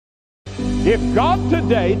If God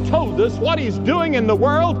today told us what He's doing in the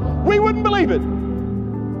world, we wouldn't believe it.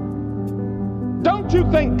 Don't you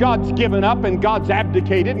think God's given up and God's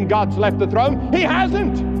abdicated and God's left the throne? He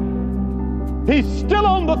hasn't. He's still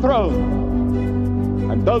on the throne.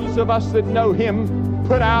 And those of us that know Him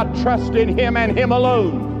put our trust in Him and Him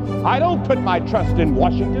alone. I don't put my trust in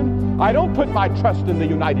Washington. I don't put my trust in the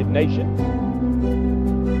United Nations.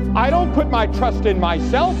 I don't put my trust in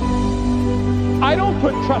myself. I don't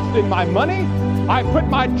put trust in my money. I put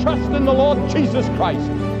my trust in the Lord Jesus Christ.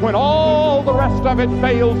 When all the rest of it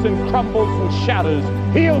fails and crumbles and shatters,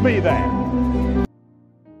 He'll be there.